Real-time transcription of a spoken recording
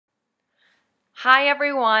Hi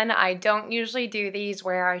everyone, I don't usually do these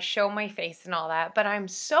where I show my face and all that, but I'm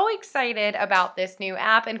so excited about this new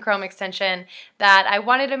app and Chrome extension that I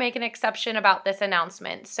wanted to make an exception about this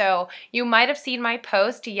announcement. So you might have seen my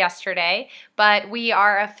post yesterday, but we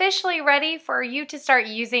are officially ready for you to start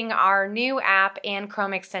using our new app and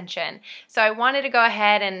Chrome extension. So I wanted to go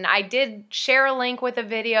ahead and I did share a link with a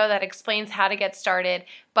video that explains how to get started,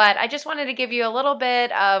 but I just wanted to give you a little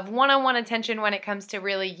bit of one-on-one attention when it comes to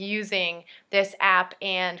really using this app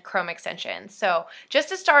and Chrome extension. So just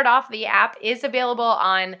to start off, the app is available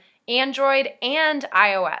on Android and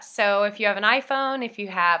iOS. So if you have an iPhone, if you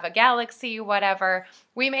have a Galaxy, whatever,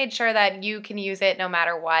 we made sure that you can use it no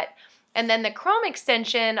matter what. And then the Chrome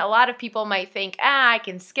extension, a lot of people might think, I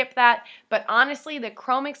can skip that. But honestly, the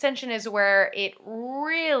Chrome extension is where it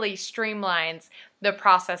really streamlines the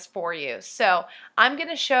process for you. So I'm going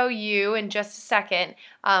to show you in just a second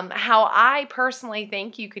how I personally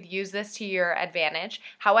think you could use this to your advantage.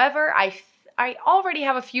 However, I already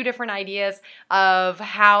have a few different ideas of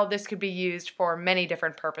how this could be used for many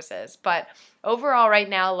different purposes. But overall, right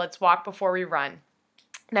now, let's walk before we run.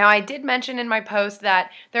 Now, I did mention in my post that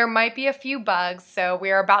there might be a few bugs, so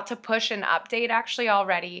we are about to push an update actually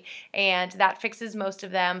already, and that fixes most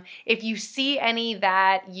of them. If you see any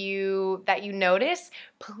that you notice,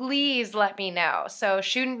 please let me know. So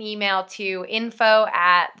shoot an email to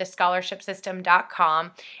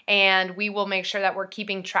info@thescholarshipsystem.com, and we will make sure that we're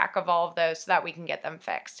keeping track of all of those so that we can get them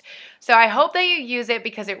fixed. So I hope that you use it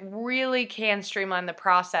because it really can streamline the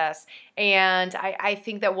process, and I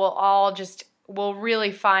think that we'll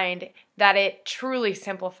really find that it truly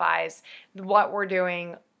simplifies what we're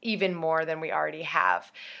doing even more than we already have.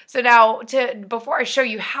 So now, before I show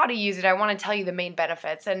you how to use it, I want to tell you the main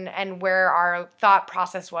benefits and where our thought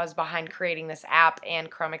process was behind creating this app and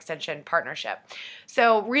Chrome extension partnership.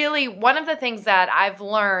 So really, one of the things that I've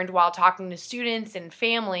learned while talking to students and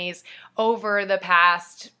families over the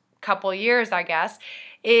past couple years, I guess,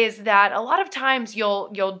 is that a lot of times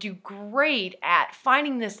you'll do great at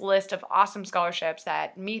finding this list of awesome scholarships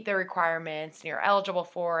that meet the requirements and you're eligible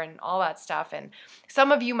for and all that stuff. And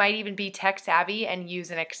some of you might even be tech savvy and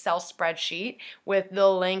use an Excel spreadsheet with the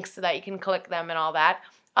links so that you can click them and all that.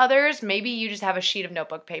 Others, maybe you just have a sheet of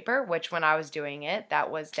notebook paper, which when I was doing it, that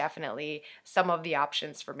was definitely some of the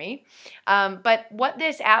options for me. But what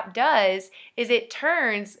this app does is it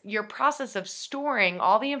turns your process of storing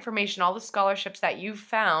all the information, all the scholarships that you've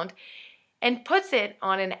found, and puts it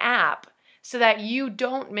on an app so that you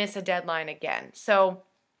don't miss a deadline again. So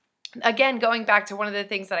again, going back to one of the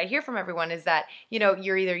things that I hear from everyone is that,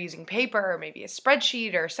 you're either using paper or maybe a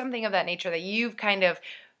spreadsheet or something of that nature that you've kind of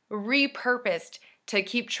repurposed to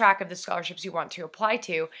keep track of the scholarships you want to apply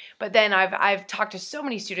to. But then I've talked to so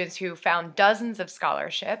many students who found dozens of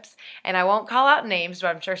scholarships, and I won't call out names, but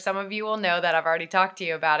I'm sure some of you will know that I've already talked to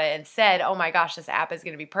you about it and said, oh my gosh, this app is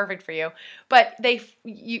going to be perfect for you. But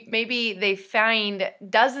maybe they find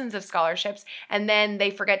dozens of scholarships and then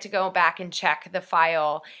they forget to go back and check the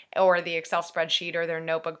file or the Excel spreadsheet or their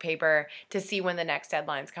notebook paper to see when the next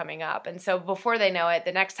deadline's coming up. And so before they know it,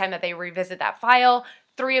 the next time that they revisit that file,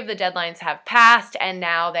 3 of the deadlines have passed and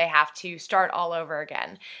now they have to start all over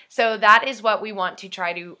again. So that is what we want to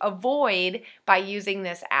try to avoid by using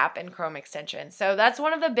this app and Chrome extension. So that's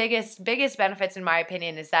one of the biggest benefits in my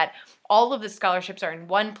opinion, is that all of the scholarships are in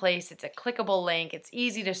one place. It's a clickable link. It's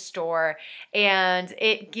easy to store, and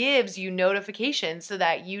it gives you notifications so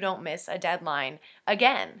that you don't miss a deadline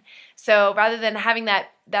again. So rather than having that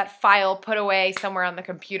file put away somewhere on the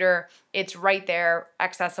computer, it's right there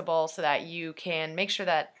accessible so that you can make sure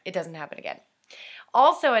that it doesn't happen again.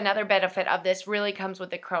 Also, another benefit of this really comes with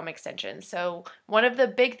the Chrome extension. So one of the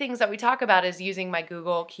big things that we talk about is using my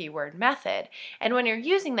Google keyword method. And when you're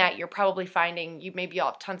using that, you're probably finding you maybe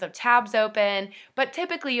have tons of tabs open, but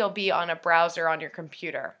typically you'll be on a browser on your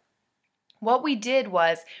computer. What we did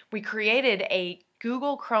was we created a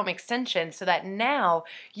Google Chrome extension so that now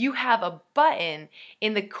you have a button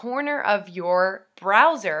in the corner of your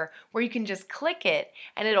browser where you can just click it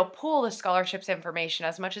and it'll pull the scholarships information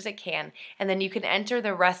as much as it can, and then you can enter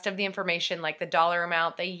the rest of the information like the dollar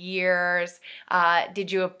amount, the years,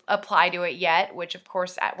 did you apply to it yet, which of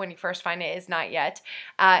course when you first find it is not yet,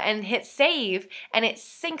 and hit save and it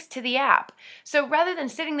syncs to the app. So rather than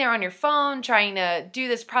sitting there on your phone trying to do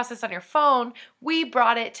this process on your phone, we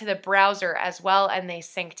brought it to the browser as well and they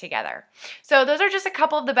sync together. So those are just a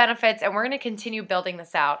couple of the benefits, and we're going to continue building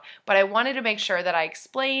this out, but I wanted to make sure that I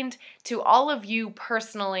explained to all of you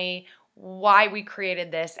personally why we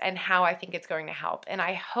created this and how I think it's going to help. And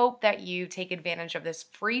I hope that you take advantage of this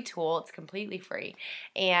free tool. It's completely free,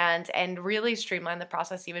 and really streamline the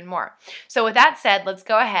process even more. So with that said, let's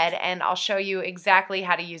go ahead and I'll show you exactly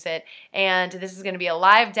how to use it. And this is going to be a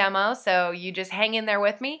live demo, so you just hang in there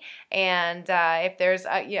with me. And if there's,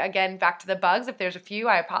 again, back to the bugs, if there's a few,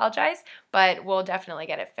 I apologize, but we'll definitely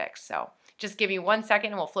get it fixed. So just give me 1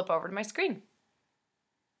 second and we'll flip over to my screen.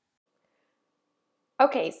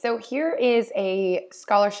 Okay, so here is a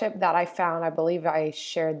scholarship that I found. I believe I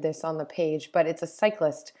shared this on the page, but it's a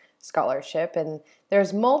cyclist scholarship, and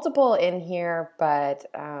there's multiple in here, but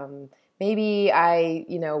maybe I,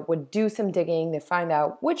 would do some digging to find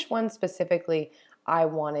out which one specifically I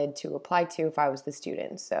wanted to apply to if I was the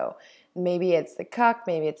student. So maybe it's the CUC,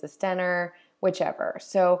 maybe it's the Stenner, whichever.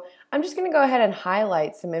 So I'm just going to go ahead and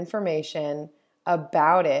highlight some information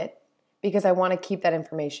about it because I want to keep that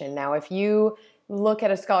information. Now, if you look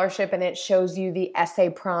at a scholarship and it shows you the essay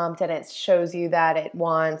prompt and it shows you that it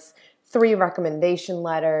wants 3 recommendation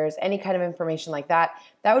letters, any kind of information like that,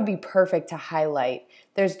 that would be perfect to highlight.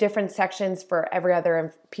 There's different sections for every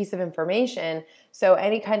other piece of information, so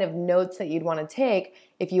any kind of notes that you'd want to take,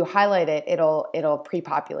 if you highlight it, it'll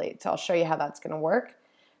pre-populate. So I'll show you how that's going to work.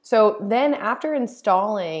 So then after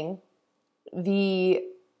installing the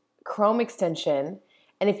Chrome extension,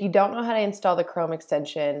 and if you don't know how to install the Chrome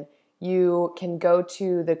extension, you can go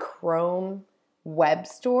to the Chrome Web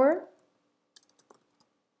Store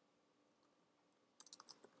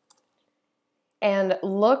and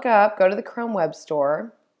look up, go to the Chrome Web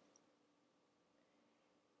Store,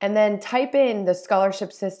 and then type in the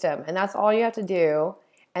scholarship system, and that's all you have to do,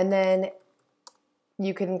 and then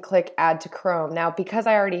you can click Add to Chrome. Now, because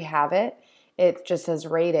I already have it, it just says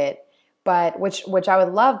rate it. But which I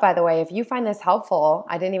would love, by the way, if you find this helpful,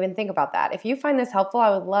 I didn't even think about that. If you find this helpful,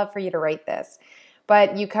 I would love for you to rate this.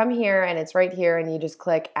 But you come here and it's right here and you just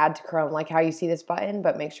click Add to Chrome, like how you see this button,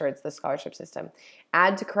 but make sure it's the scholarship system.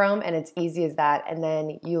 Add to Chrome, and it's easy as that, and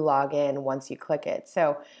then you log in once you click it.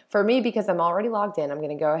 So for me, because I'm already logged in, I'm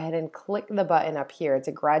going to go ahead and click the button up here. It's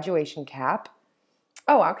a graduation cap.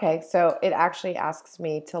 Oh, okay, so it actually asks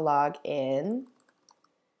me to log in.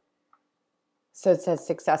 So it says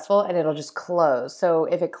successful, and it'll just close. So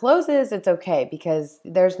if it closes, it's okay because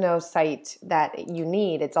there's no site that you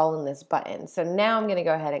need. It's all in this button. So now I'm going to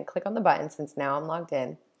go ahead and click on the button since now I'm logged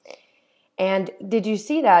in. And did you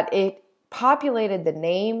see that? It populated the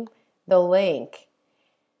name, the link,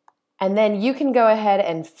 and then you can go ahead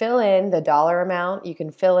and fill in the dollar amount. You can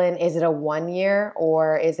fill in, is it a 1 year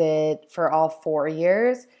or is it for all 4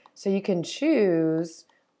 years? So you can choose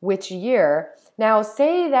which year. Now,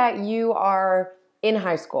 say that you are in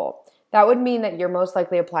high school. That would mean that you're most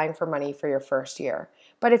likely applying for money for your first year.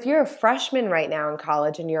 But if you're a freshman right now in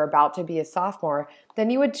college and you're about to be a sophomore, then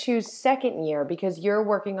you would choose second year because you're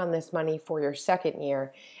working on this money for your second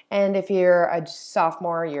year. And if you're a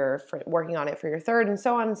sophomore, you're working on it for your third, and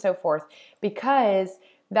so on and so forth, because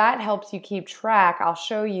that helps you keep track. I'll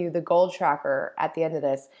show you the goal tracker at the end of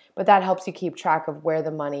this, but that helps you keep track of where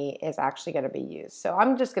the money is actually going to be used. So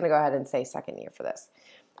I'm just going to go ahead and say second year for this.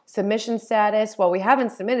 Submission status, well, we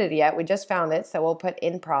haven't submitted yet. We just found it, so we'll put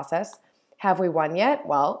in process. Have we won yet?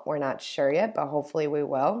 Well, we're not sure yet, but hopefully we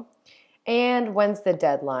will. And when's the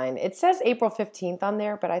deadline? It says April 15th on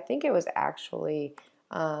there, but I think it was actually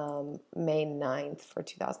May 9th for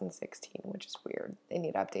 2016, which is weird. They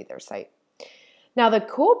need to update their site. Now, the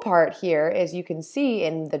cool part here is you can see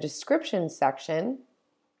in the description section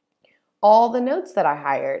all the notes that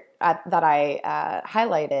I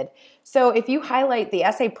highlighted. So if you highlight the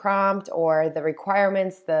essay prompt or the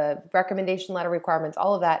requirements, the recommendation letter requirements,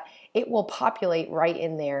 all of that, it will populate right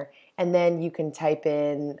in there, and then you can type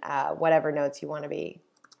in whatever notes you want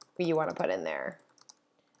to put in there.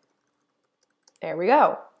 There we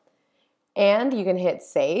go. And you can hit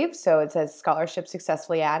save, so it says scholarship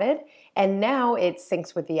successfully added, and now it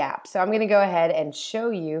syncs with the app. So I'm going to go ahead and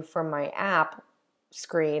show you from my app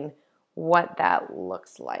screen what that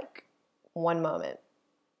looks like. One moment.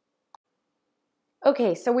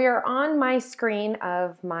 Okay, so we are on my screen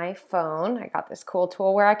of my phone. I got this cool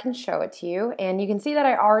tool where I can show it to you, and you can see that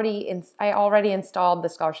I already installed the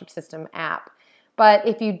Scholarship System app. But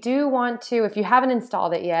if you do want to, if you haven't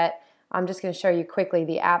installed it yet, I'm just going to show you quickly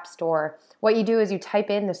the App Store. What you do is you type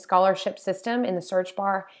in the Scholarship System in the search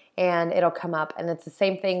bar and it'll come up, and it's the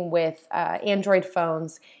same thing with Android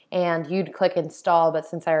phones, and you'd click install, but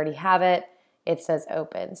since I already have it, it says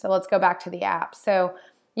open. So let's go back to the app. So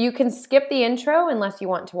you can skip the intro unless you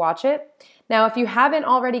want to watch it. Now, if you haven't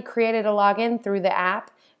already created a login through the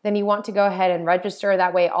app, then you want to go ahead and register.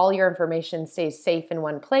 That way all your information stays safe in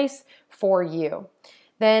one place for you.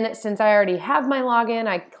 Then since I already have my login,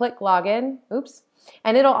 I click login, oops,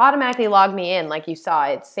 and it'll automatically log me in like you saw.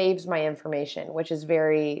 It saves my information, which is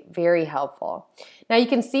very, very helpful. Now you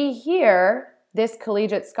can see here, this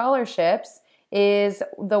collegiate scholarships is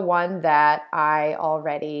the one that I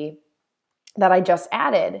just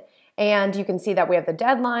added. And you can see that we have the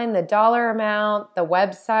deadline, the dollar amount, the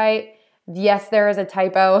website. Yes, there is a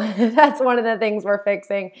typo. That's one of the things we're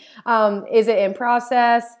fixing. Is it in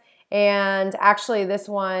process? And actually this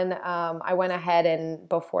one, I went ahead and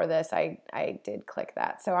before this, I did click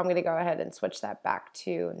that. So I'm going to go ahead and switch that back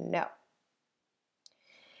to no.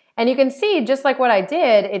 And you can see, just like what I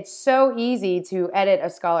did, it's so easy to edit a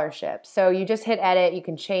scholarship. So you just hit edit, you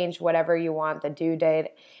can change whatever you want, the due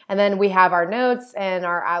date. And then we have our notes and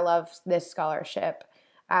our I love this scholarship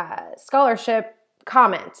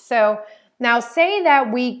comment. So now say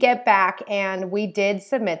that we get back and we did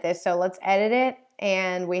submit this. So let's edit it.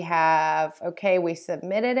 And we have, okay, we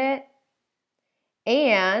submitted it.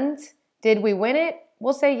 And did we win it?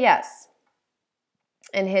 We'll say yes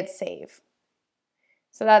and hit save.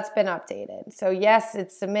 So that's been updated. So yes,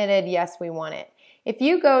 it's submitted. Yes, we won it. If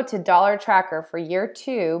you go to Dollar Tracker for year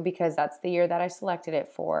 2, because that's the year that I selected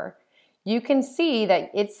it for, you can see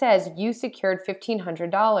that it says you secured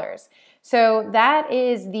 $1,500. So that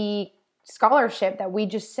is the scholarship that we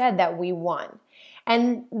just said that we won.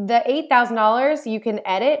 And the $8,000 you can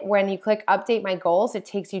edit when you click update my goals. It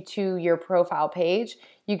takes you to your profile page.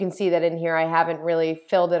 You can see that in here I haven't really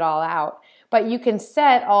filled it all out. But you can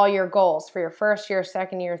set all your goals for your first year,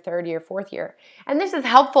 second year, third year, fourth year. And this is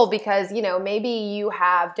helpful because, you know, maybe you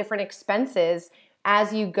have different expenses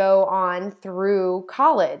as you go on through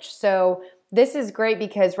college. So this is great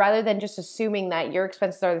because rather than just assuming that your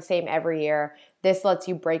expenses are the same every year, this lets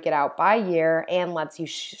you break it out by year and lets you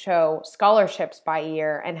show scholarships by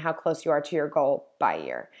year and how close you are to your goal by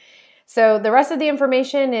year. So the rest of the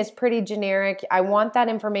information is pretty generic. I want that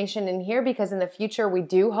information in here because in the future we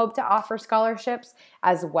do hope to offer scholarships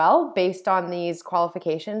as well based on these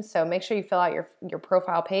qualifications. So make sure you fill out your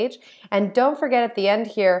profile page. And don't forget at the end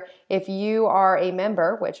here, if you are a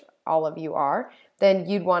member, which all of you are, then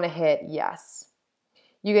you'd want to hit yes.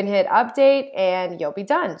 You can hit update and you'll be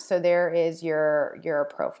done. So there is your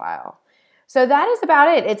profile. So that is about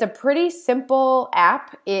it. It's a pretty simple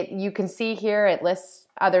app. You can see here it lists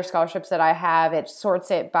other scholarships that I have. It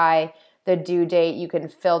sorts it by the due date. You can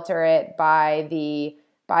filter it by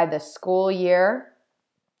the school year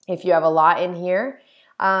if you have a lot in here.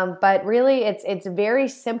 But really it's very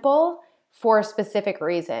simple for a specific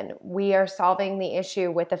reason. We are solving the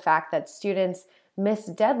issue with the fact that students miss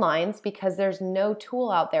deadlines because there's no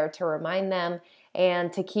tool out there to remind them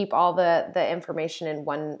and to keep all the information in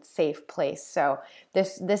one safe place. So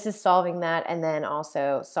this is solving that and then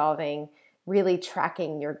also solving really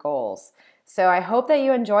tracking your goals. So I hope that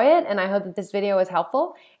you enjoy it and I hope that this video was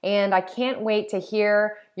helpful and I can't wait to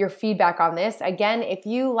hear your feedback on this. Again, if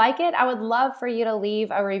you like it, I would love for you to leave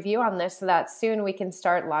a review on this so that soon we can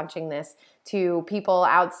start launching this to people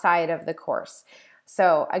outside of the course.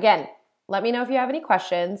 So again, let me know if you have any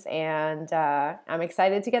questions and I'm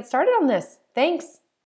excited to get started on this. Thanks.